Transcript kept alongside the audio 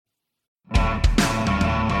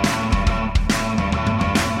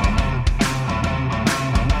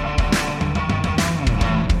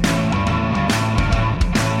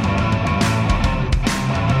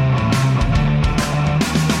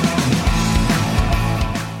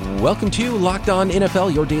Welcome to Locked On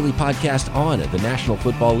NFL, your daily podcast on the National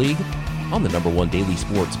Football League on the #1 daily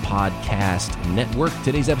sports podcast network.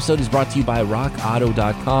 Today's episode is brought to you by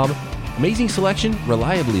RockAuto.com. Amazing selection,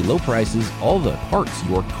 reliably low prices, all the parts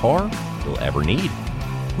your car will ever need.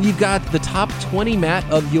 We've got the top 20, Matt,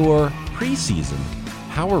 of your preseason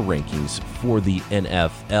power rankings for the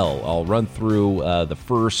NFL. I'll run through the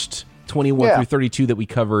first 21 through 32 that we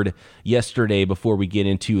covered yesterday before we get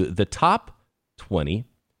into the top 20.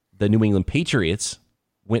 The New England Patriots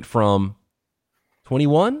went from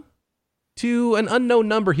 21 to an unknown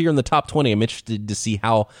number here in the top 20. I'm interested to see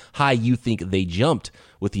how high you think they jumped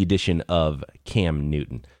with the addition of Cam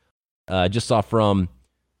Newton. Just saw from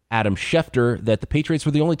Adam Schefter that the Patriots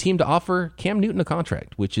were the only team to offer Cam Newton a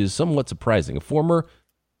contract, which is somewhat surprising. A former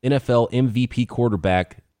NFL MVP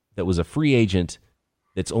quarterback that was a free agent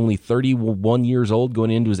that's only 31 years old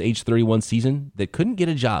going into his age 31 season that couldn't get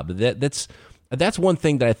a job. That's one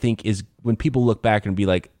thing that I think is when people look back and be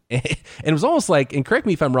like, and it was almost like, and correct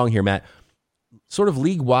me if I'm wrong here, Matt, sort of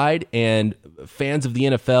league-wide and fans of the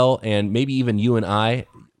NFL and maybe even you and I,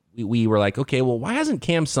 we were like, okay, well, why hasn't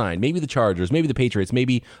Cam signed? Maybe the Chargers, maybe the Patriots,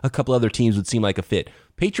 maybe a couple other teams would seem like a fit.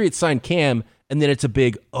 Patriots signed Cam, and then it's a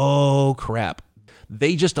big, oh, crap.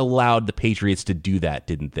 They just allowed the Patriots to do that,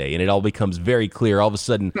 didn't they? And it all becomes very clear. All of a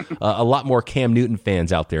sudden, a lot more Cam Newton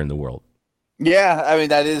fans out there in the world. Yeah, I mean,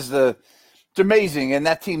 it's amazing, and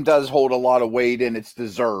that team does hold a lot of weight, and it's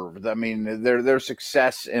deserved. I mean, their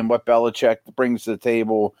success and what Belichick brings to the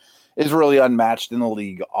table is really unmatched in the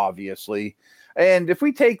league, obviously. And if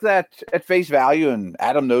we take that at face value, and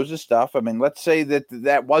Adam knows his stuff, I mean, let's say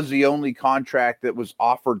that was the only contract that was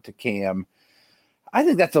offered to Cam. I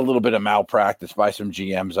think that's a little bit of malpractice by some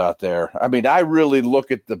GMs out there. I mean, I really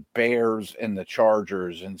look at the Bears and the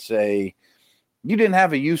Chargers and say, you didn't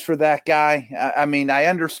have a use for that guy. I mean, I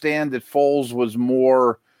understand that Foles was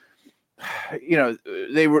more,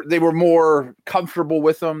 they were more comfortable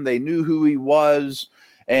with him. They knew who he was,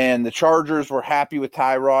 and the Chargers were happy with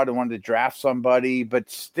Tyrod and wanted to draft somebody. But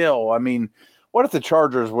still, I mean, what if the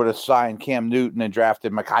Chargers would have signed Cam Newton and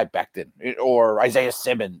drafted Mekhi Becton or Isaiah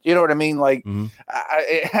Simmons? You know what I mean? Like,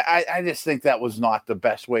 I just think that was not the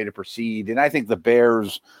best way to proceed. And I think the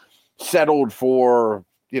Bears settled for,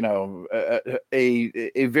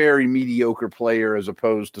 a very mediocre player as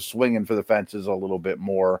opposed to swinging for the fences a little bit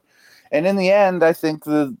more. And in the end, I think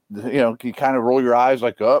you kind of roll your eyes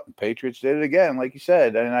like, oh, Patriots did it again, like you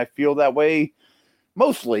said. And I feel that way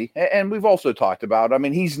mostly. And we've also talked about, I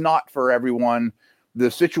mean, he's not for everyone. The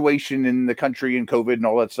situation in the country and COVID and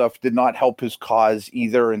all that stuff did not help his cause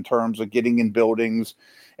either in terms of getting in buildings,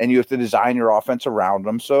 and you have to design your offense around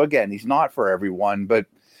him. So again, he's not for everyone, but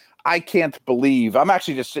I can't believe I'm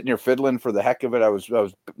actually just sitting here fiddling for the heck of it. I was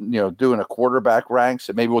doing a quarterback ranks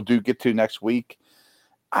that maybe we'll get to next week.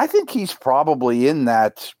 I think he's probably in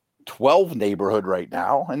that 12 neighborhood right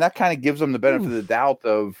now. And that kind of gives him the benefit of the doubt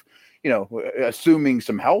of, assuming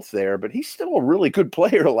some health there, but he's still a really good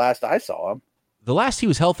player the last I saw him. The last he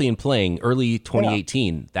was healthy and playing early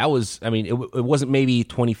 2018, that was, I mean, it wasn't maybe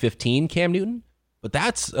 2015 Cam Newton, but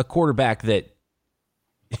that's a quarterback that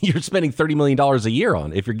you're spending $30 million a year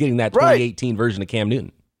on if you're getting that 2018 version of Cam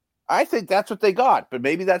Newton. I think that's what they got, but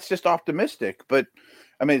maybe that's just optimistic. But,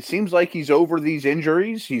 I mean, it seems like he's over these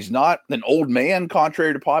injuries. He's not an old man,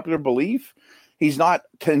 contrary to popular belief. He's not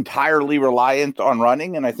entirely reliant on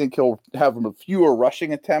running, and I think he'll have fewer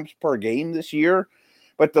rushing attempts per game this year,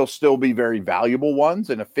 but they'll still be very valuable ones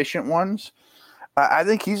and efficient ones. I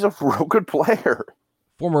think he's a real good player.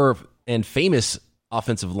 Former and famous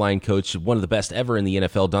offensive line coach, one of the best ever in the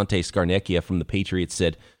NFL, Dante Scarnecchia from the Patriots,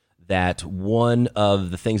 said that one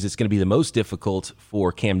of the things that's going to be the most difficult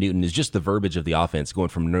for Cam Newton is just the verbiage of the offense, going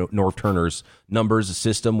from Norv Turner's numbers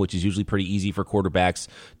system, which is usually pretty easy for quarterbacks,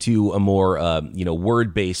 to a more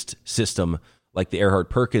word-based system like the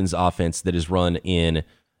Erhardt-Perkins offense that is run in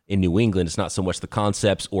New England. It's not so much the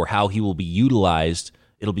concepts or how he will be utilized.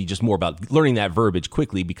 It'll be just more about learning that verbiage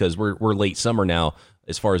quickly because we're late summer now.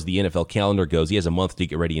 As far as the NFL calendar goes, he has a month to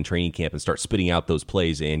get ready in training camp and start spitting out those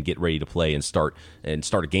plays and get ready to play and start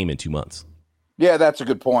a game in 2 months. Yeah, that's a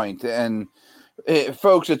good point. And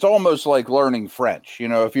folks, it's almost like learning French.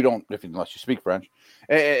 Unless you speak French,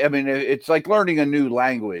 I mean, it's like learning a new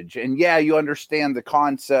language. And yeah, you understand the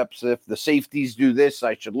concepts. If the safeties do this,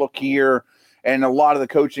 I should look here. And a lot of the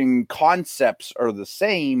coaching concepts are the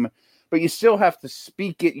same, but you still have to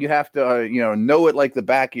speak it. You have to, know it like the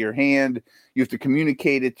back of your hand. You have to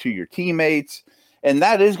communicate it to your teammates. And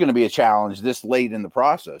that is going to be a challenge this late in the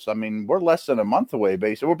process. I mean, we're less than a month away,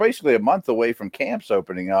 basically. We're basically a month away from camps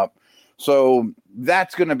opening up. So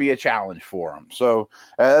that's going to be a challenge for him. So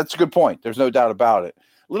that's a good point. There's no doubt about it.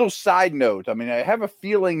 little side note. I mean, I have a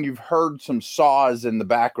feeling you've heard some saws in the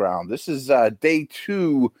background. This is day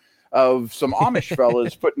 2 of some Amish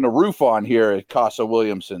fellas putting a roof on here at Casa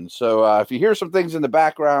Williamson. So if you hear some things in the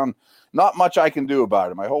background, not much I can do about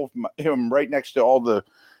them. I hold him right next to all the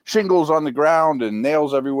shingles on the ground and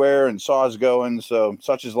nails everywhere and saws going. So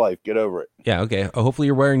such is life. Get over it. Yeah, okay. Hopefully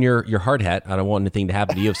you're wearing your hard hat. I don't want anything to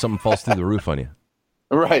happen to you if something falls through the roof on you.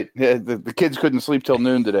 Right. Yeah, the kids couldn't sleep till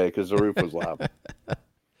noon today because the roof was loud.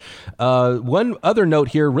 One other note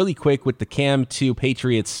here, really quick, with the Cam to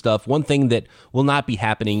Patriots stuff. One thing that will not be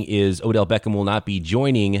happening is Odell Beckham will not be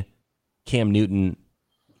joining Cam Newton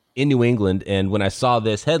in New England. And when I saw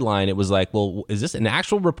this headline, it was like, well, is this an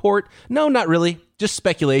actual report? No, not really. Just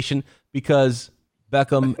speculation, because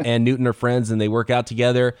Beckham and Newton are friends and they work out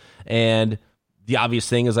together. And the obvious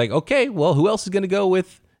thing is like, okay, well, who else is going to go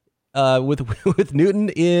with Newton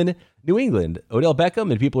in New England? Odell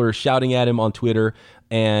Beckham. And people are shouting at him on Twitter.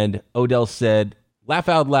 And Odell said, laugh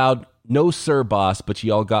out loud, no sir, boss, but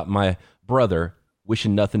y'all got my brother,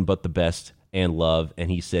 wishing nothing but the best and love.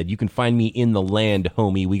 And he said, you can find me in the land,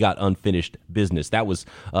 homie. We got unfinished business. That was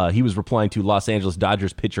he was replying to Los Angeles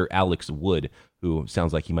Dodgers pitcher Alex Wood, who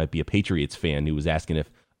sounds like he might be a Patriots fan, who was asking if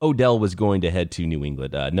Odell was going to head to New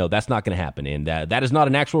England. No, that's not going to happen. And that is not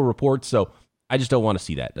an actual report, so I just don't want to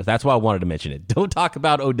see that. That's why I wanted to mention it. Don't talk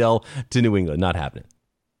about Odell to New England. Not happening.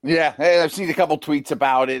 Yeah, I've seen a couple tweets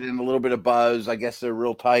about it and a little bit of buzz. I guess they're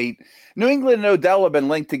real tight. New England and Odell have been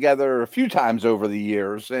linked together a few times over the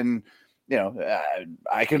years, and you know,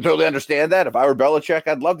 I can totally understand that. If I were Belichick,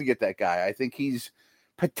 I'd love to get that guy. I think he's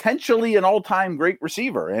potentially an all-time great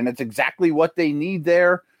receiver, and it's exactly what they need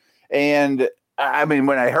there. And I mean,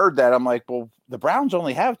 when I heard that, I'm like, well, the Browns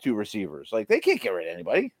only have 2 receivers. Like, they can't get rid of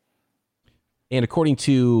anybody. And according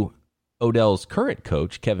to Odell's current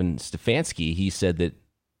coach, Kevin Stefanski, he said that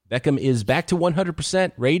Beckham is back to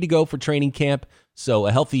 100%, ready to go for training camp. So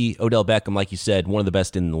a healthy Odell Beckham, like you said, one of the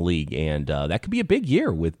best in the league. And that could be a big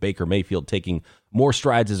year with Baker Mayfield taking more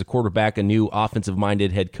strides as a quarterback, a new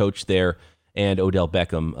offensive-minded head coach there, and Odell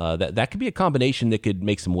Beckham. That could be a combination that could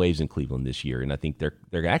make some waves in Cleveland this year. And I think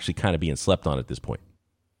they're actually kind of being slept on at this point.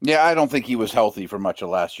 Yeah, I don't think he was healthy for much of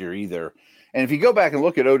last year either. And if you go back and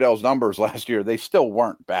look at Odell's numbers last year, they still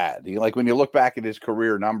weren't bad. Like when you look back at his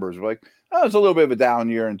career numbers, we're like, oh, it's a little bit of a down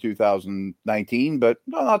year in 2019, but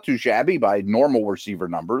not too shabby by normal receiver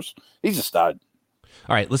numbers. He's a stud.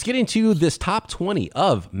 All right, let's get into this top 20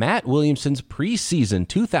 of Matt Williamson's preseason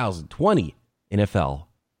 2020 NFL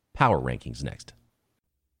Power Rankings next.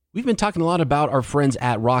 We've been talking a lot about our friends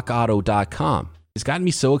at rockauto.com. It's gotten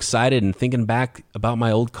me so excited and thinking back about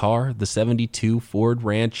my old car, the 72 Ford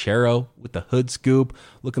Ranchero with the hood scoop,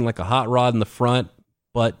 looking like a hot rod in the front,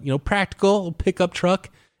 but, you know, practical pickup truck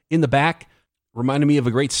in the back. Reminded me of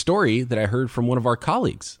a great story that I heard from one of our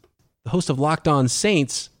colleagues, the host of Locked On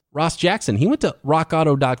Saints, Ross Jackson. He went to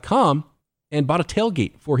rockauto.com and bought a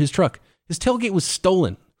tailgate for his truck. His tailgate was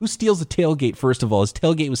stolen. Who steals a tailgate, first of all? His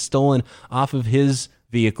tailgate was stolen off of his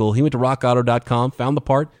vehicle. He went to rockauto.com, found the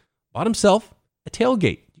part, bought himself a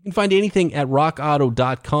tailgate. You can find anything at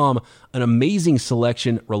rockauto.com. An amazing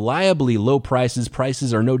selection, reliably low prices.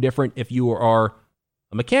 Prices are no different if you are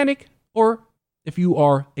a mechanic or if you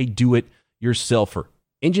are a do-it-yourselfer.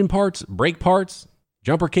 Engine parts, brake parts,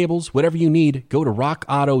 jumper cables, whatever you need, go to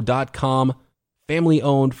rockauto.com. Family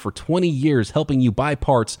owned for 20 years, helping you buy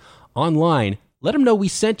parts online. Let them know we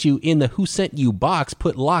sent you in the Who Sent You box.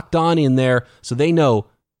 Put Locked On in there so they know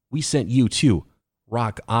we sent you to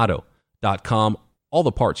rockauto.com. All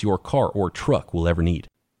the parts your car or truck will ever need.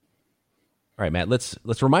 All right, Matt, let's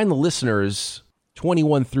remind the listeners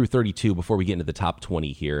 21 through 32 before we get into the top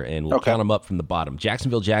 20 here, and we'll count them up from the bottom.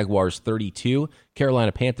 Jacksonville Jaguars 32,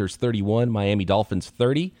 Carolina Panthers 31, Miami Dolphins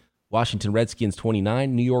 30, Washington Redskins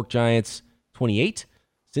 29, New York Giants 28,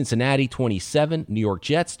 Cincinnati 27, New York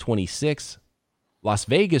Jets 26, Las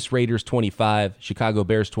Vegas Raiders 25, Chicago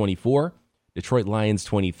Bears 24, Detroit Lions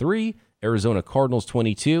 23, Arizona Cardinals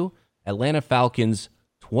 22, Atlanta Falcons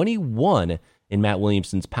 21 in Matt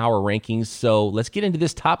Williamson's power rankings. So let's get into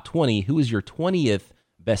this top 20. Who is your 20th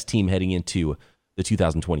best team heading into the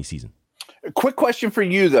 2020 season? A quick question for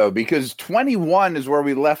you, though, because 21 is where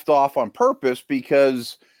we left off on purpose,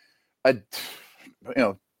 because a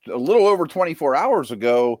little over 24 hours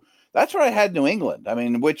ago, that's where I had New England. I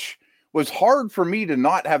mean, which was hard for me to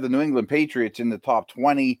not have the New England Patriots in the top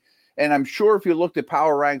 20. And I'm sure if you looked at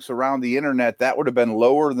power ranks around the internet, that would have been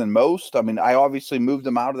lower than most. I mean, I obviously moved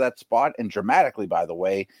them out of that spot, and dramatically, by the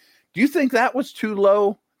way. Do you think that was too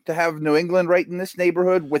low to have New England right in this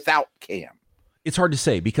neighborhood without Cam? It's hard to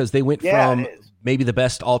say because they went from maybe the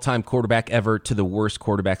best all-time quarterback ever to the worst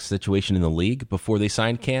quarterback situation in the league before they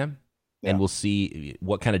signed Cam. And we'll see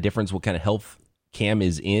what kind of difference, what kind of health Cam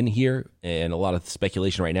is in here. And a lot of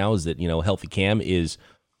speculation right now is that, healthy Cam is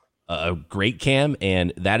a great Cam,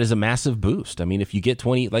 and that is a massive boost. I mean, if you get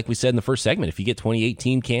 20, like we said in the first segment, if you get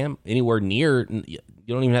 2018 Cam anywhere near, you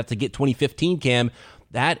don't even have to get 2015 Cam.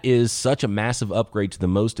 That is such a massive upgrade to the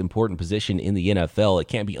most important position in the NFL. It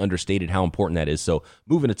can't be understated how important that is. So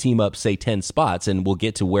moving a team up, say 10 spots, and we'll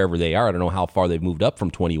get to wherever they are. I don't know how far they've moved up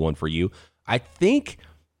from 21 for you. I think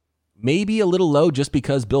maybe a little low just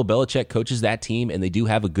because Bill Belichick coaches that team and they do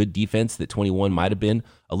have a good defense. That 21 might have been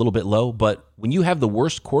a little bit low. But when you have the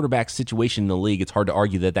worst quarterback situation in the league, it's hard to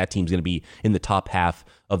argue that that team's going to be in the top half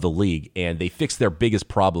of the league. And they fixed their biggest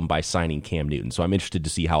problem by signing Cam Newton. So I'm interested to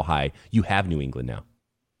see how high you have New England now.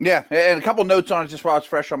 Yeah, and a couple notes on it just while it's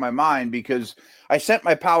fresh on my mind, because I sent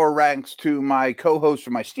my power ranks to my co-host for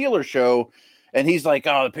my Steelers show, and he's like,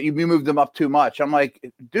 oh, you moved them up too much. I'm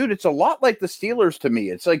like, dude, it's a lot like the Steelers to me.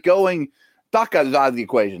 It's like going – Duck is out of the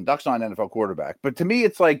equation. Duck's not an NFL quarterback. But to me,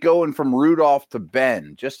 it's like going from Rudolph to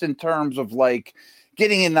Ben, just in terms of like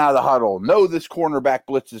getting in and out of the huddle. Know this cornerback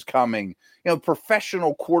blitz is coming.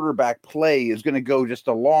 Professional quarterback play is going to go just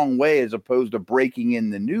a long way as opposed to breaking in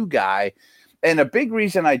the new guy. And a big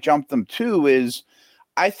reason I jumped them too is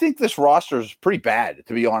I think this roster is pretty bad,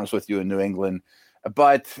 to be honest with you, in New England.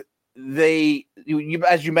 But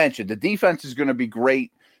as you mentioned, the defense is going to be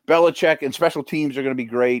great. Belichick and special teams are going to be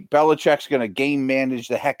great. Belichick's going to game manage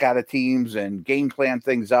the heck out of teams and game plan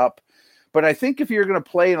things up. But I think if you're going to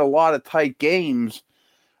play in a lot of tight games,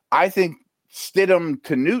 I think Stidham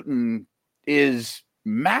to Newton is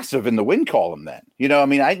massive in the win column then. You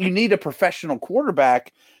need a professional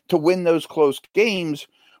quarterback to win those close games,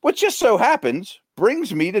 which just so happens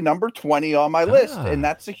brings me to number 20 on my list, and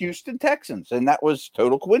that's the Houston Texans. And that was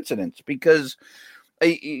total coincidence because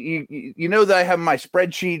you know that I have my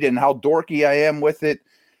spreadsheet and how dorky I am with it.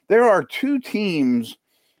 There are two teams,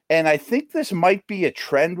 and I think this might be a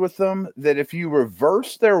trend with them, that if you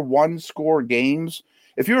reverse their one-score games,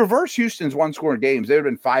 if you reverse Houston's one-score games, they would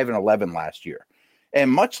have been 5-11 last year. And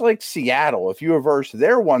much like Seattle, if you reverse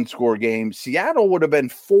their one-score game, Seattle would have been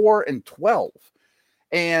 4-12.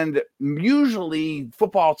 And usually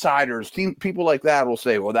football outsiders, people like that will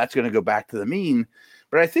say, well, that's going to go back to the mean.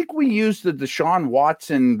 But I think we used the Deshaun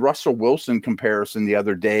Watson, Russell Wilson comparison the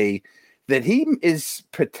other day, that he is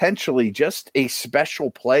potentially just a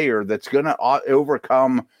special player that's going to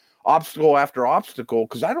overcome obstacle after obstacle,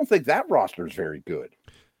 because I don't think that roster is very good.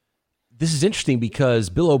 This is interesting because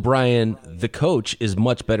Bill O'Brien, the coach, is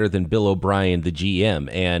much better than Bill O'Brien, the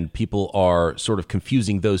GM, and people are sort of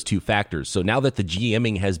confusing those two factors. So now that the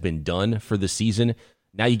GMing has been done for the season,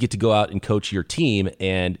 now you get to go out and coach your team,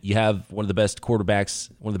 and you have one of the best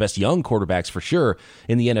quarterbacks, one of the best young quarterbacks for sure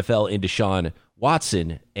in the NFL in Deshaun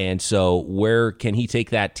Watson. And so where can he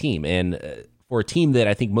take that team? And for a team that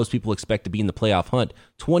I think most people expect to be in the playoff hunt,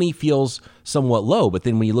 20 feels somewhat low. But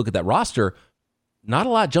then when you look at that roster, not a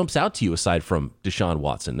lot jumps out to you aside from Deshaun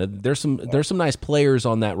Watson. There's some nice players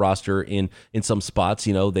on that roster in some spots.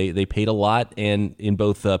 They paid a lot and in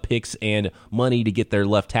both picks and money to get their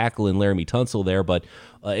left tackle in Laramie Tunsil there, but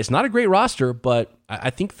it's not a great roster. But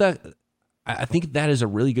I think that is a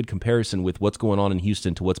really good comparison with what's going on in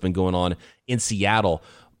Houston to what's been going on in Seattle.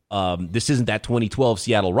 This isn't that 2012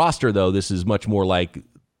 Seattle roster though. This is much more like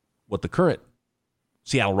what the current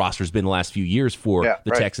Seattle roster has been the last few years for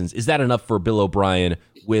the Texans. Is that enough for Bill O'Brien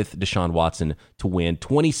with Deshaun Watson to win?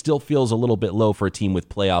 20 still feels a little bit low for a team with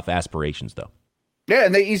playoff aspirations, though. Yeah,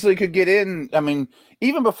 and they easily could get in. I mean,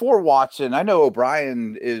 even before Watson, I know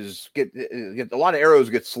O'Brien get a lot of arrows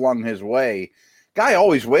get slung his way. Guy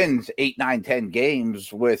always wins 8, 9, 10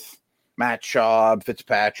 games with Matt Schaub,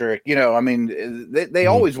 Fitzpatrick. They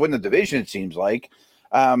always win the division, it seems like,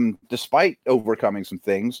 despite overcoming some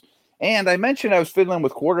things. And I mentioned I was fiddling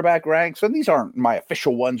with quarterback ranks, and these aren't my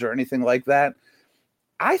official ones or anything like that.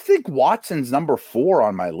 I think Watson's number 4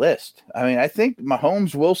 on my list. I think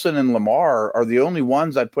Mahomes, Wilson, and Lamar are the only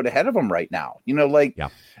ones I'd put ahead of him right now. The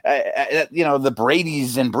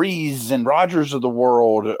Bradys and Brees and Rodgers of the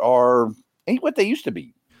world ain't what they used to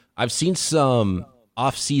be. I've seen some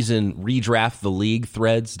off-season redraft the league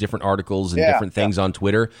threads, different articles and different things on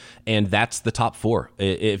Twitter, and that's the top 4.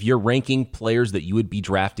 If you're ranking players that you would be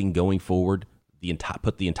drafting going forward,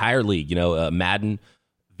 put the entire league, Madden,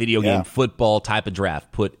 video game, football type of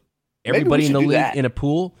draft, put everybody in the league in a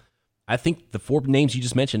pool. I think the 4 names you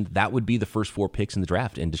just mentioned, that would be the first 4 picks in the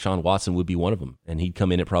draft, and Deshaun Watson would be one of them, and he'd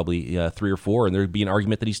come in at probably 3 or 4, and there'd be an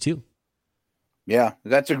argument that he's 2. Yeah,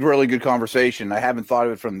 that's a really good conversation. I haven't thought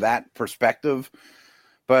of it from that perspective.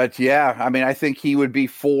 But yeah, I mean, I think he would be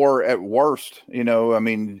 4 at worst. I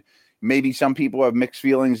mean, maybe some people have mixed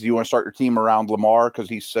feelings. Do you want to start your team around Lamar because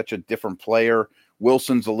he's such a different player?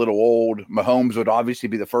 Wilson's a little old. Mahomes would obviously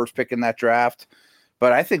be the first pick in that draft.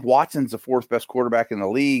 But I think Watson's the 4th best quarterback in the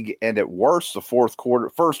league. And at worst, the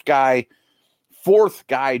fourth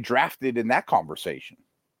guy drafted in that conversation.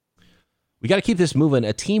 We got to keep this moving.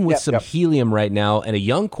 A team with some helium right now and a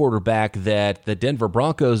young quarterback that the Denver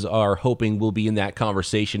Broncos are hoping will be in that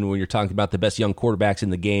conversation when you're talking about the best young quarterbacks in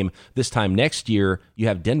the game this time next year. You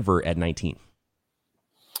have Denver at 19.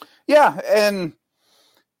 Yeah, and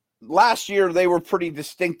last year they were pretty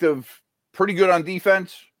distinctive, pretty good on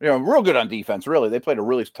defense. Real good on defense, really. They played a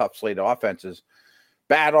really tough slate of offenses.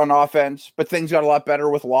 Bad on offense, but things got a lot better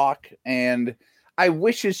with Locke. And I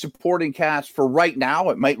wish his supporting cast for right now,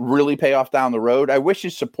 it might really pay off down the road. I wish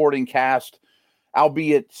his supporting cast,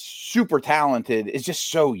 albeit super talented, is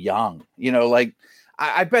just so young.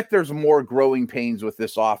 I bet there's more growing pains with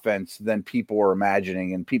this offense than people are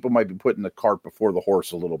imagining, and people might be putting the cart before the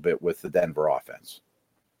horse a little bit with the Denver offense.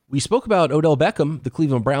 We spoke about Odell Beckham, the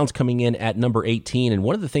Cleveland Browns, coming in at number 18, and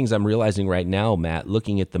one of the things I'm realizing right now, Matt,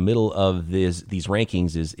 looking at the middle of these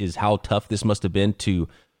rankings, is how tough this must have been to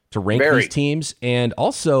rank these teams, and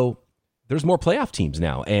also there's more playoff teams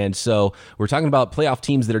now, and so we're talking about playoff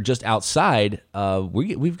teams that are just outside.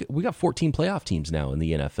 We got 14 playoff teams now in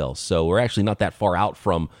the NFL, so we're actually not that far out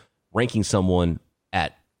from ranking someone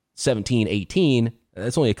at 17, 18.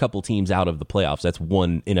 That's only a couple teams out of the playoffs. That's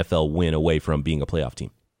one NFL win away from being a playoff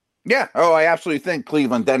team. Yeah. Oh, I absolutely think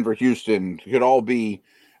Cleveland, Denver, Houston could all be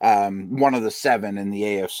one of the 7 in the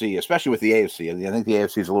AFC, especially with the AFC. I think the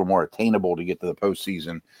AFC is a little more attainable to get to the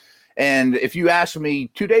postseason. And if you asked me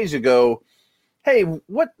 2 days ago, hey,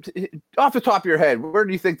 what off the top of your head, where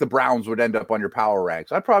do you think the Browns would end up on your power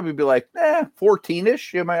ranks? I'd probably be like,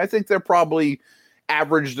 14-ish. I think they're probably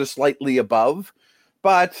averaged to slightly above.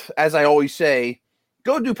 But as I always say,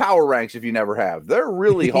 go do power ranks if you never have. They're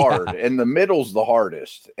really hard, and the middle's the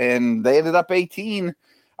hardest. And they ended up 18.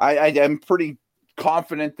 I'm pretty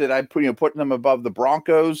confident that I'm putting them above the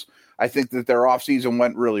Broncos. I think that their offseason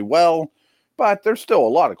went really well, but there's still a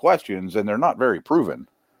lot of questions, and they're not very proven.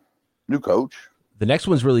 New coach. The next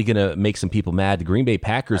one's really going to make some people mad. The Green Bay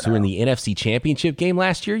Packers, who were in the NFC Championship game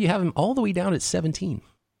last year, you have them all the way down at 17.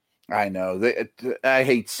 I know. I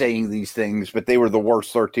hate saying these things, but they were the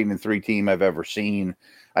worst 13-3 team I've ever seen.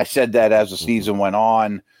 I said that as the season went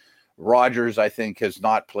on. Rodgers, I think, has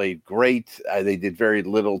not played great. They did very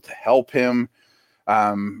little to help him.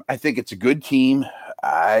 I think it's a good team.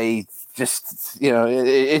 I just,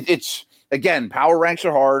 it's, again, power ranks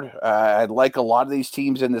are hard. I like a lot of these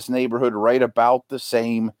teams in this neighborhood right about the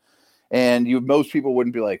same. And most people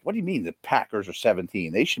wouldn't be like, what do you mean the Packers are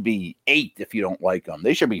 17? They should be 8 if you don't like them.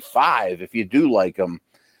 They should be 5 if you do like them.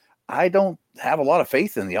 I don't have a lot of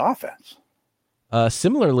faith in the offense.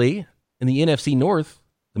 Similarly, in the NFC North,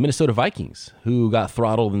 the Minnesota Vikings, who got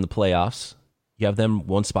throttled in the playoffs, you have them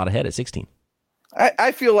one spot ahead at 16.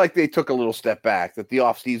 I feel like they took a little step back, that the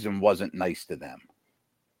offseason wasn't nice to them.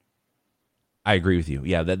 I agree with you.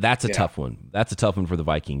 Yeah, that's a tough one. That's a tough one for the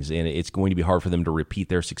Vikings, and it's going to be hard for them to repeat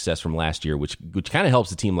their success from last year, which kind of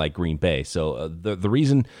helps a team like Green Bay. So the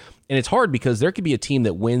reason, and it's hard because there could be a team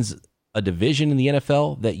that wins a division in the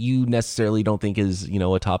NFL that you necessarily don't think is,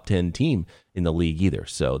 a top 10 team in the league either.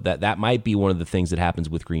 So that might be one of the things that happens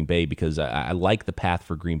with Green Bay, because I like the path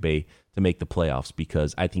for Green Bay to make the playoffs,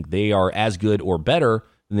 because I think they are as good or better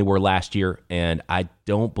than they were last year, and I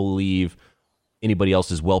don't believe anybody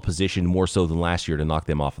else is well-positioned more so than last year to knock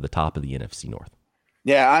them off of the top of the NFC North.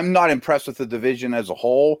 Yeah, I'm not impressed with the division as a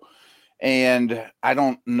whole, and I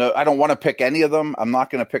don't want to pick any of them. I'm not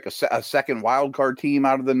going to pick a second wild card team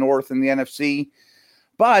out of the North in the NFC,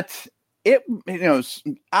 but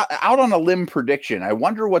out on a limb prediction, I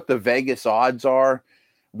wonder what the Vegas odds are,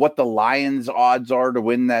 what the Lions odds are to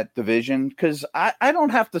win that division, because I don't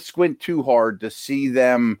have to squint too hard to see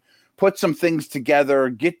them put some things together,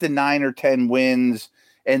 get the 9 or 10 wins,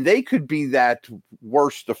 and they could be that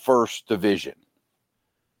worst to first division.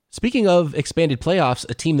 Speaking of expanded playoffs,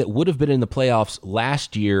 a team that would have been in the playoffs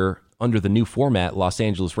last year under the new format, Los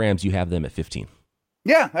Angeles Rams, you have them at 15.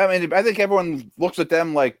 Yeah, I mean, I think everyone looks at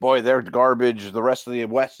them like, boy, they're garbage. The rest of the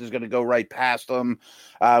West is going to go right past them.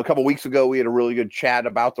 A couple weeks ago, we had a really good chat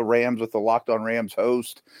about the Rams with the Locked On Rams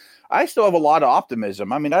host. I still have a lot of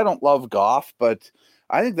optimism. I mean, I don't love Goff, but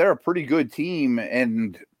I think they're a pretty good team,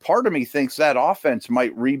 and part of me thinks that offense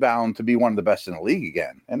might rebound to be one of the best in the league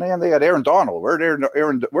again. And then they got Aaron Donald. Where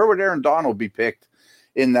would Aaron Donald be picked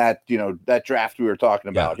in that, that draft we were talking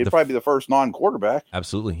about. He'd probably be the first non-quarterback.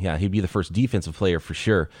 Absolutely. Yeah, he'd be the first defensive player for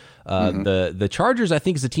sure. The Chargers, I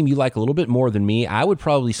think, is a team you like a little bit more than me. I would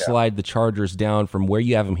probably slide the Chargers down from where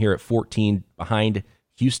you have them here at 14 behind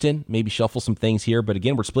Houston, maybe shuffle some things here. But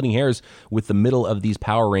again, we're splitting hairs with the middle of these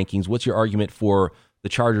power rankings. What's your argument for the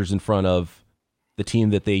Chargers in front of the team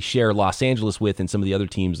that they share Los Angeles with and some of the other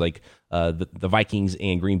teams like the Vikings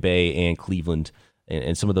and Green Bay and Cleveland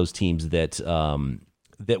and some of those teams that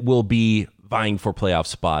that will be vying for playoff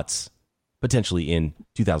spots potentially in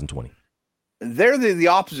 2020? They're the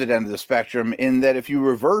opposite end of the spectrum in that if you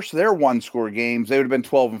reverse their one-score games, they would have been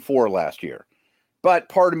 12-4 last year. But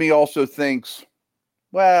part of me also thinks,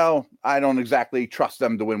 well, I don't exactly trust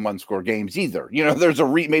them to win one-score games either. There's a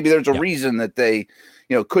reason that they,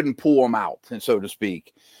 couldn't pull them out, so to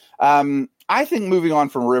speak. I think moving on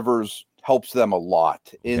from Rivers helps them a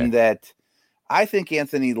lot in that I think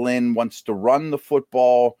Anthony Lynn wants to run the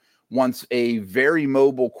football, wants a very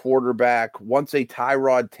mobile quarterback, wants a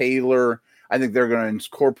Tyrod Taylor. I think they're going to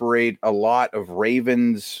incorporate a lot of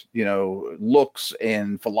Ravens, looks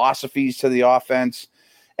and philosophies to the offense.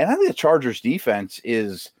 And I think the Chargers defense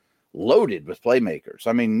is loaded with playmakers.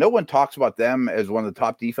 I mean, no one talks about them as one of the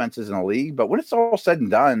top defenses in the league, but when it's all said and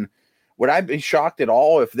done, would I be shocked at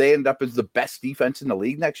all if they end up as the best defense in the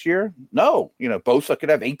league next year? No. Bosa could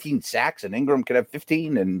have 18 sacks and Ingram could have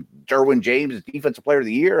 15 and Derwin James is defensive player of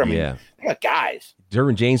the year. I mean, they got guys.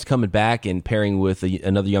 Derwin James coming back and pairing with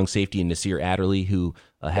another young safety in Nasir Adderley, who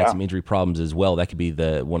had some injury problems as well. That could be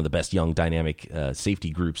one of the best young dynamic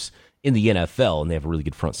safety groups in the NFL, and they have a really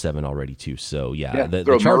good front seven already too. So the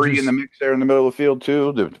throw Chargers, Murray in the mix there in the middle of the field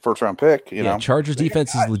too, the first round pick. Chargers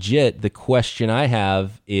defense is legit. The question I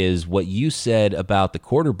have is what you said about the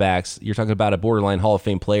quarterbacks. You're talking about a borderline Hall of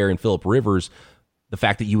Fame player in Phillip Rivers. The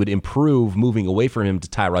fact that you would improve moving away from him to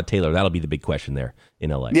Tyrod Taylor, that'll be the big question there in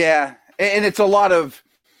LA. Yeah, and it's a lot of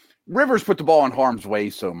Rivers put the ball in harm's way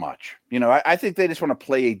so much. I think they just want to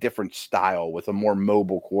play a different style with a more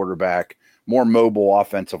mobile quarterback, more mobile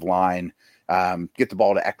offensive line, get the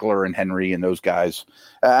ball to Eckler and Henry and those guys.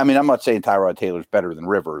 I'm not saying Tyrod Taylor's better than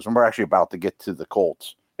Rivers, and we're actually about to get to the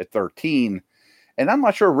Colts at 13, and I'm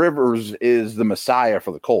not sure Rivers is the Messiah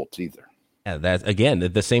for the Colts either. Yeah, that's, again,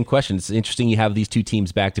 the same question. It's interesting you have these two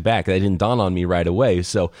teams back-to-back. That didn't dawn on me right away.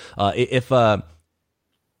 So if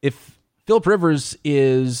Phillip Rivers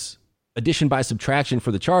is addition by subtraction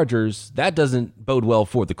for the Chargers, that doesn't bode well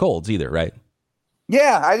for the Colts either, right?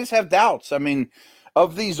 Yeah, I just have doubts. I mean,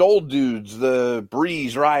 of these old dudes, the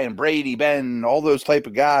Breeze, Ryan, Brady, Ben, all those type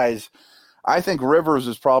of guys, I think Rivers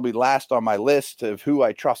is probably last on my list of who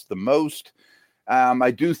I trust the most.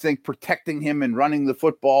 I do think protecting him and running the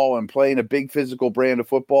football and playing a big physical brand of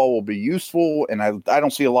football will be useful, and I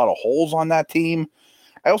don't see a lot of holes on that team.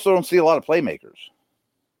 I also don't see a lot of playmakers.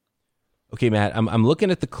 Okay, Matt, I'm looking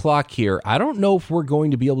at the clock here. I don't know if we're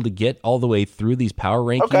going to be able to get all the way through these power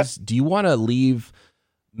rankings. Okay. Do you want to leave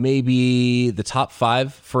maybe the top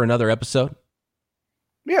 5 for another episode?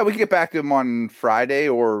 Yeah, we can get back to them on Friday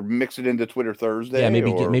or mix it into Twitter Thursday. Yeah,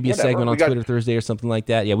 maybe a segment on Twitter Thursday or something like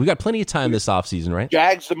that. Yeah, we've got plenty of time this offseason, right?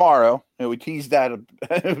 Jags tomorrow. We teased that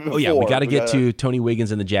before. Oh, yeah, we got to get to Tony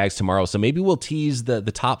Wiggins and the Jags tomorrow. So maybe we'll tease the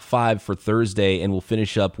top 5 for Thursday, and we'll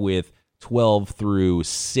finish up with 12 through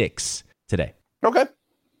 6 today. Okay.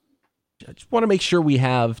 I just want to make sure we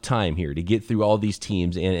have time here to get through all these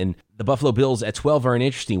teams, and the Buffalo Bills at 12 are an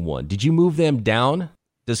interesting one. Did you move them down?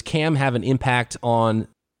 Does Cam have an impact on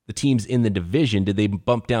the teams in the division? Did they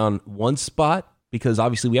bump down one spot? Because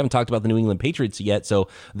obviously we haven't talked about the New England Patriots yet, so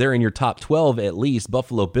they're in your top 12 at least.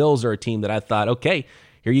 Buffalo Bills are a team that I thought, okay,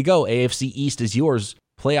 here you go. AFC East is yours.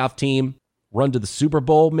 Playoff team, run to the Super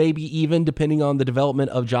Bowl, maybe even, depending on the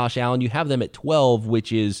development of Josh Allen. You have them at 12,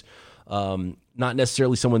 which is not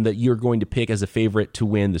necessarily someone that you're going to pick as a favorite to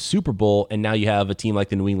win the Super Bowl, and now you have a team like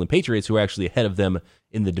the New England Patriots who are actually ahead of them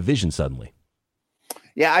in the division suddenly.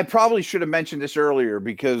 Yeah, I probably should have mentioned this earlier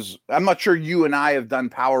because I'm not sure you and I have done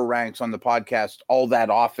power ranks on the podcast all that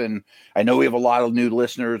often. I know we have a lot of new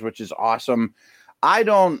listeners, which is awesome.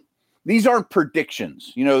 These aren't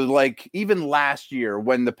predictions. Like even last year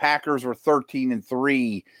when the Packers were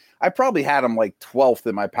 13-3, I probably had them like 12th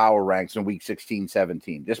in my power ranks in week 16,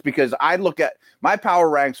 17, just because I look at my power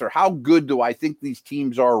ranks are how good do I think these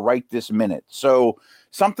teams are right this minute. So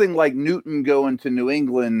something like Newton going to New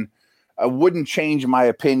England wouldn't change my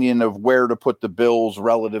opinion of where to put the Bills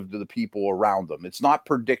relative to the people around them. It's not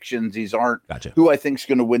predictions. These aren't who I think is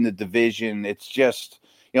going to win the division. It's just,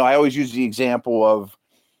 I always use the example of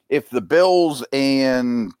if the Bills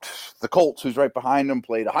and the Colts, who's right behind them,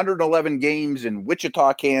 played 111 games in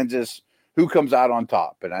Wichita, Kansas, who comes out on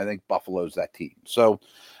top. And I think Buffalo's that team. So,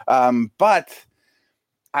 but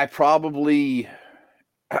I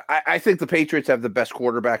think the Patriots have the best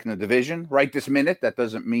quarterback in the division right this minute. That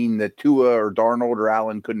doesn't mean that Tua or Darnold or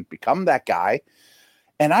Allen couldn't become that guy.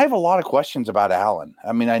 And I have a lot of questions about Allen.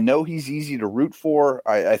 I mean, I know he's easy to root for.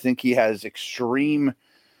 I think he has extreme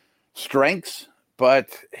strengths,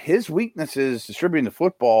 but his weaknesses distributing the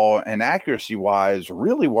football and accuracy-wise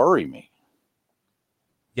really worry me.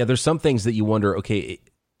 Yeah, there's some things that you wonder, okay,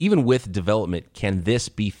 even with development, can this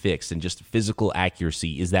be fixed? And just physical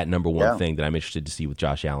accuracy is that number one thing that I'm interested to see with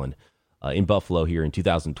Josh Allen in Buffalo here in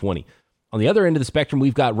 2020. On the other end of the spectrum,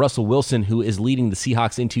 we've got Russell Wilson, who is leading the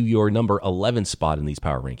Seahawks into your number 11 spot in these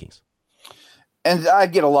power rankings. And I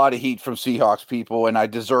get a lot of heat from Seahawks people, and I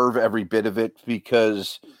deserve every bit of it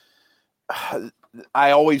because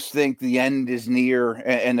I always think the end is near,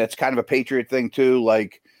 and it's kind of a Patriot thing too.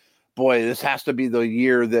 Like, boy, this has to be the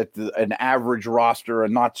year that an average roster, a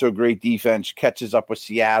not so great defense catches up with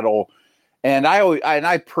Seattle. And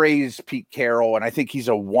I praise Pete Carroll, and I think he's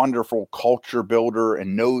a wonderful culture builder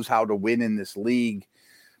and knows how to win in this league.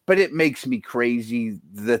 But it makes me crazy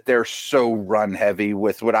that they're so run heavy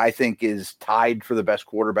with what I think is tied for the best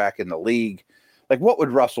quarterback in the league. Like, what would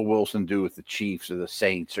Russell Wilson do with the Chiefs or the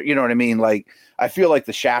Saints? Or, you know what I mean? Like, I feel like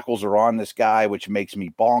the shackles are on this guy, which makes me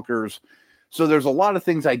bonkers. So there's a lot of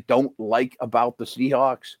things I don't like about the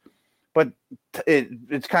Seahawks. But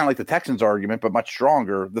it's kind of like the Texans argument, but much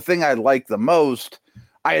stronger. The thing I like the most,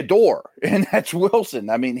 I adore, and that's Wilson.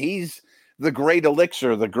 I mean, he's the great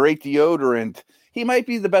elixir, the great deodorant. He might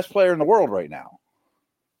be the best player in the world right now.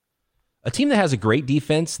 A team that has a great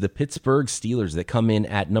defense, the Pittsburgh Steelers, that come in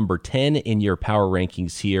at number 10 in your power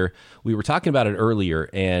rankings here. We were talking about it earlier,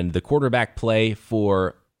 and the quarterback play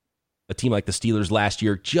for a team like the Steelers last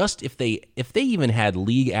year, just if they even had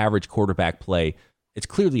league average quarterback play, it's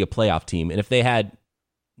clearly a playoff team. And if they had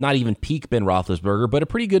not even peak Ben Roethlisberger, but a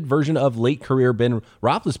pretty good version of late career Ben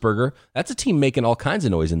Roethlisberger, that's a team making all kinds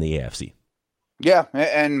of noise in the AFC. Yeah,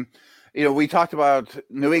 and you know, we talked about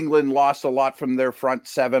New England lost a lot from their front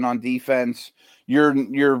seven on defense. Your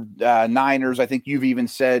Niners, I think you've even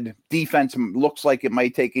said defense looks like it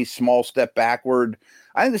might take a small step backward.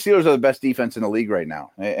 I think the Steelers are the best defense in the league right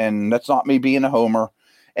now, and that's not me being a homer.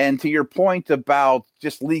 And to your point about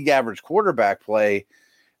just league average quarterback play,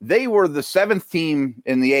 they were the 7th team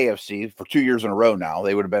in the AFC for 2 years in a row now.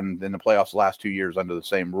 They would have been in the playoffs the last 2 years under the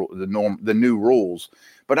same rule, the new rules.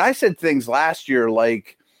 But I said things last year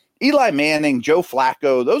like Eli Manning, Joe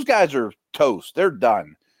Flacco, those guys are toast. They're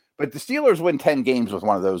done. But the Steelers win 10 games with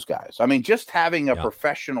one of those guys. I mean, just having a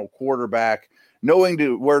professional quarterback, knowing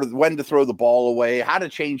when to throw the ball away, how to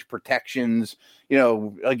change protections. You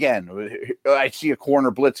know, again, I see a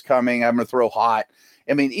corner blitz coming, I'm going to throw hot.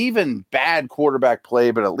 I mean, even bad quarterback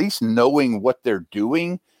play, but at least knowing what they're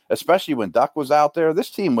doing, especially when Duck was out there,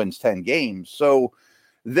 this team wins 10 games. So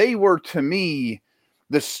they were, to me,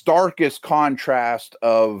 the starkest contrast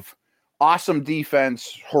of awesome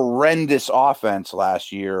defense, horrendous offense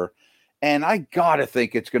last year. And I got to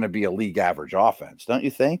think it's going to be a league average offense, don't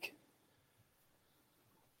you think?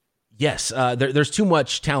 Yes, there's too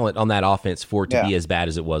much talent on that offense for it to be as bad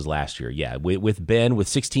as it was last year. Yeah, with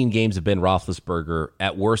 16 games of Ben Roethlisberger,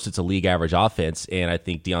 at worst it's a league average offense, and I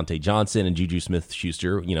think Deontay Johnson and Juju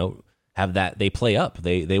Smith-Schuster, you know, have that. They play up.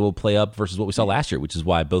 They will play up versus what we saw last year, which is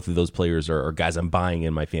why both of those players are guys I'm buying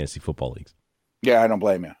in my fantasy football leagues. Yeah, I don't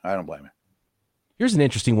blame you. Here's an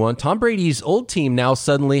interesting one. Tom Brady's old team now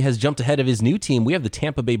suddenly has jumped ahead of his new team. We have the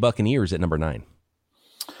Tampa Bay Buccaneers at number 9.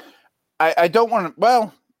 I don't want to.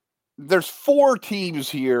 Well, there's 4 teams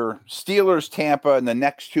here, Steelers, Tampa, and the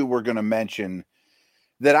next 2 we're going to mention,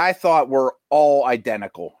 that I thought were all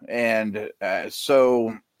identical. And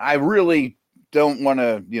so I really don't want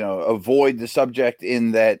to, avoid the subject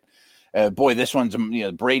in that, this one's,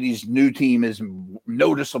 Brady's new team is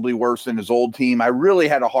noticeably worse than his old team. I really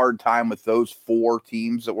had a hard time with those 4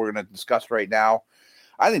 teams that we're going to discuss right now.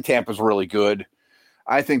 I think Tampa's really good.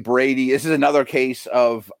 I think Brady, this is another case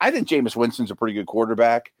of, I think Jameis Winston's a pretty good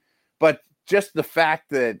quarterback. But just the fact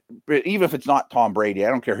that even if it's not Tom Brady, I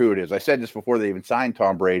don't care who it is. I said this before they even signed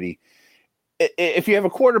Tom Brady. If you have a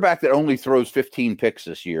quarterback that only throws 15 picks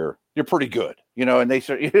this year, you're pretty good, and they,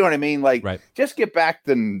 you know what I mean? Like, Just get back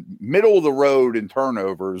the middle of the road in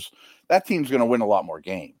turnovers. That team's going to win a lot more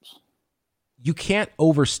games. You can't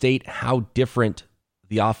overstate how different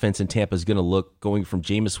the offense in Tampa is going to look going from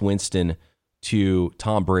Jameis Winston to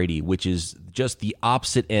Tom Brady, which is just the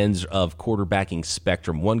opposite ends of quarterbacking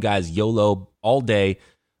spectrum. One guy's YOLO all day,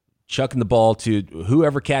 chucking the ball to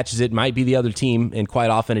whoever catches it, might be the other team, and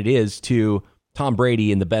quite often it is, to Tom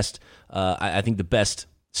Brady and the best, I think the best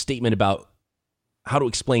statement about how to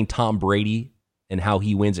explain Tom Brady and how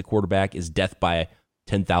he wins at quarterback is death by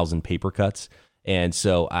 10,000 paper cuts. And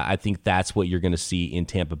so I think that's what you're going to see in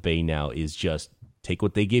Tampa Bay now is just take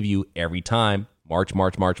what they give you every time. March.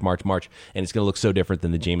 And it's going to look so different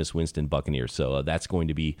than the Jameis Winston Buccaneers. So that's going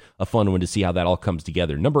to be a fun one to see how that all comes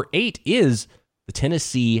together. Number 8 is the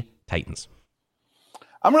Tennessee Titans.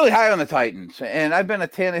 I'm really high on the Titans, and I've been a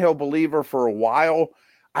Tannehill believer for a while.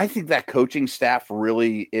 I think that coaching staff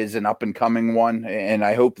really is an up-and-coming one, and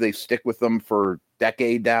I hope they stick with them for a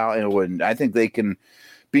decade now. And I think they can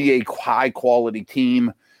be a high-quality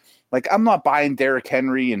team. Like, I'm not buying Derrick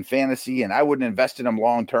Henry in fantasy, and I wouldn't invest in him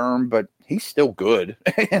long-term, but he's still good.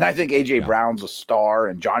 And I think A.J. Brown's a star,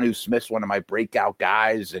 and Jonnu Smith's one of my breakout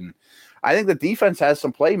guys. And I think the defense has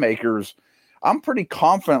some playmakers. I'm pretty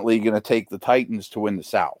confidently going to take the Titans to win the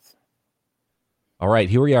South. All right,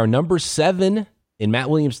 here we are. Number 7 in Matt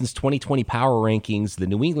Williamson's 2020 Power Rankings, the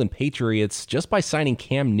New England Patriots, just by signing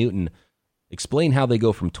Cam Newton. Explain how they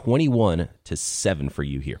go from 21 to 7 for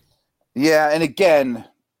you here. Yeah, and again,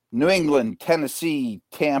 New England, Tennessee,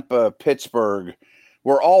 Tampa, Pittsburgh,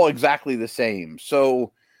 we're all exactly the same.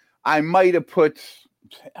 So I might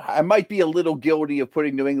be a little guilty of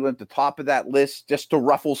putting New England at the top of that list just to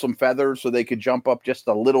ruffle some feathers so they could jump up just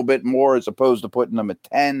a little bit more as opposed to putting them at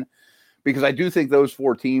 10, because I do think those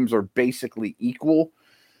 4 teams are basically equal.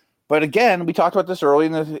 But again, we talked about this early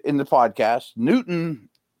in the podcast. Newton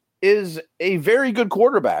is a very good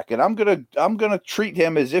quarterback, and I'm gonna treat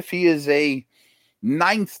him as if he is a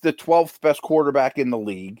 9th to 12th best quarterback in the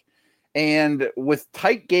league. And with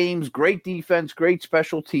tight games, great defense, great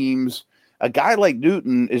special teams, a guy like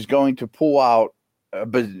Newton is going to pull out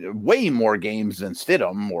way more games than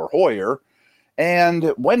Stidham or Hoyer. And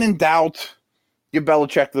when in doubt, give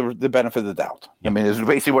Belichick the benefit of the doubt. I mean, it's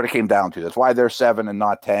basically what it came down to. That's why they're 7 and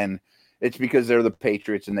not 10. It's because they're the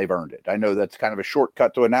Patriots and they've earned it. I know that's kind of a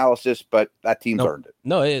shortcut to analysis, but that team's earned it.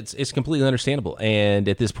 No, it's completely understandable. And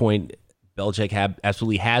at this point, Belichick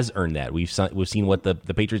absolutely has earned that. We've seen what the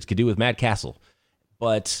Patriots could do with Matt Castle.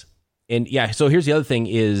 So here's the other thing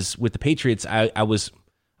is with the Patriots, I was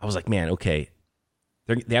like, man, okay,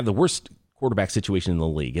 they have the worst quarterback situation in the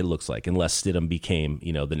league, it looks like, unless Stidham became,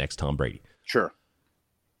 the next Tom Brady. Sure.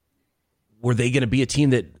 Were they going to be a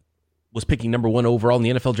team that was picking number 1 overall in the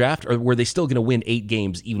NFL draft, or were they still going to win 8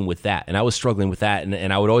 games even with that? And I was struggling with that,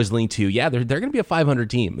 and I would always lean to, they're going to be a 500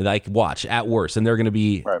 team, like watch at worst, and they're going to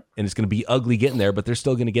be, right. And it's going to be ugly getting there, but they're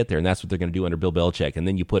still going to get there, and that's what they're going to do under Bill Belichick. And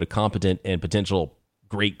then you put a competent and potential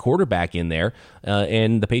great quarterback in there,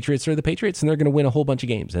 and the Patriots are the Patriots, and they're going to win a whole bunch of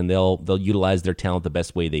games, and they'll utilize their talent the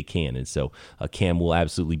best way they can. And so Cam will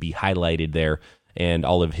absolutely be highlighted there, and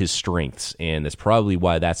all of his strengths. And that's probably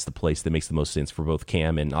why that's the place that makes the most sense for both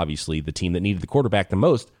Cam and obviously the team that needed the quarterback the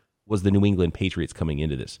most was the New England Patriots coming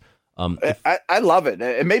into this. I love it.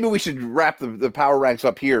 And maybe we should wrap the power ranks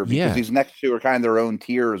up here because these next 2 are kind of their own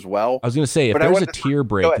tier as well. I was going to say, if there's a tier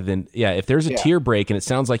break, then if there's a tier break, and it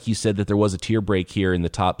sounds like you said that there was a tier break here in the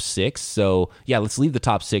top 6. So let's leave the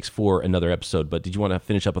top 6 for another episode. But did you want to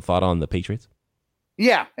finish up a thought on the Patriots?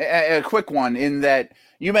 Yeah, a quick one in that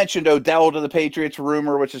you mentioned Odell to the Patriots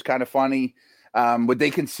rumor, which is kind of funny. Would they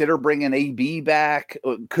consider bringing AB back?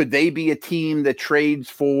 Could they be a team that trades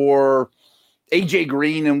for AJ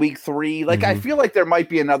Green in week 3? Like, I feel like there might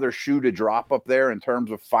be another shoe to drop up there in terms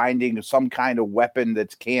of finding some kind of weapon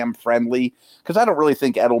that's Cam friendly, because I don't really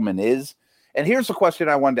think Edelman is. And here's the question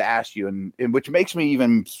I wanted to ask you, and which makes me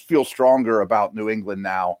even feel stronger about New England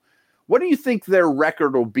now. What do you think their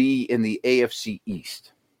record will be in the AFC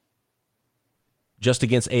East? Just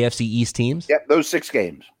against AFC East teams? Yeah, those 6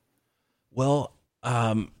 games. Well,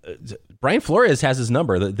 Brian Flores has his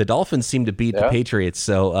number. The Dolphins seem to beat the Patriots,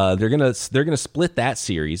 so they're gonna split that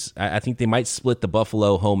series. I think they might split the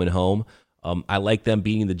Buffalo home and home. I like them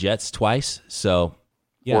beating the Jets twice. So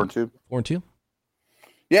 4-2.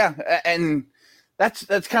 Yeah, and that's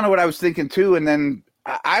kind of what I was thinking too. And then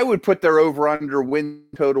I would put their over/under win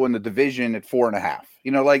total in the division at 4.5. Do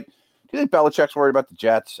you think Belichick's worried about the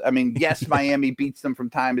Jets? I mean, yes, Miami beats them from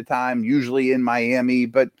time to time, usually in Miami,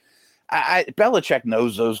 but Belichick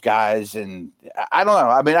knows those guys, and I don't know.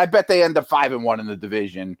 I mean, I bet they end up 5-1 in the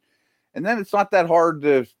division, and then it's not that hard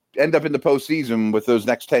to end up in the postseason with those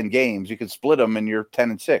next 10 games. You can split them, and you're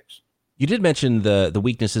 10-6. You did mention the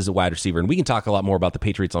weaknesses at wide receiver, and we can talk a lot more about the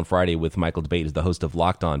Patriots on Friday with Michael DeBate as the host of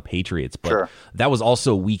Locked On Patriots. But that was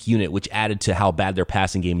also a weak unit, which added to how bad their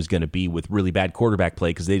passing game is going to be with really bad quarterback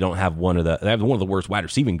play because they don't have one of the worst wide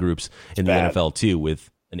receiving groups in the NFL too,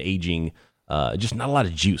 with an aging, just not a lot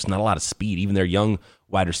of juice, not a lot of speed. Even their young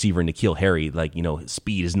wide receiver N'Keal Harry,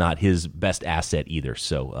 speed is not his best asset either.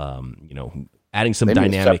 So adding some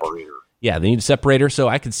dynamic. Yeah, they need a separator, so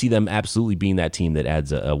I could see them absolutely being that team that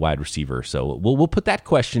adds a wide receiver. So we'll put that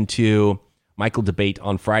question to Michael Debate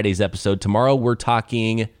on Friday's episode. Tomorrow we're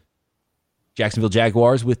talking Jacksonville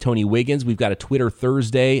Jaguars with Tony Wiggins. We've got a Twitter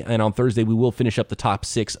Thursday, and on Thursday we will finish up the top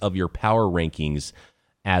 6 of your power rankings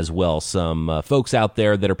as well. Some folks out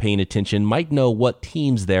there that are paying attention might know what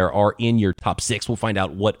teams there are in your top 6. We'll find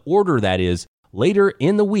out what order that is later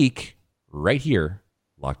in the week right here,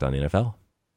 Locked On NFL.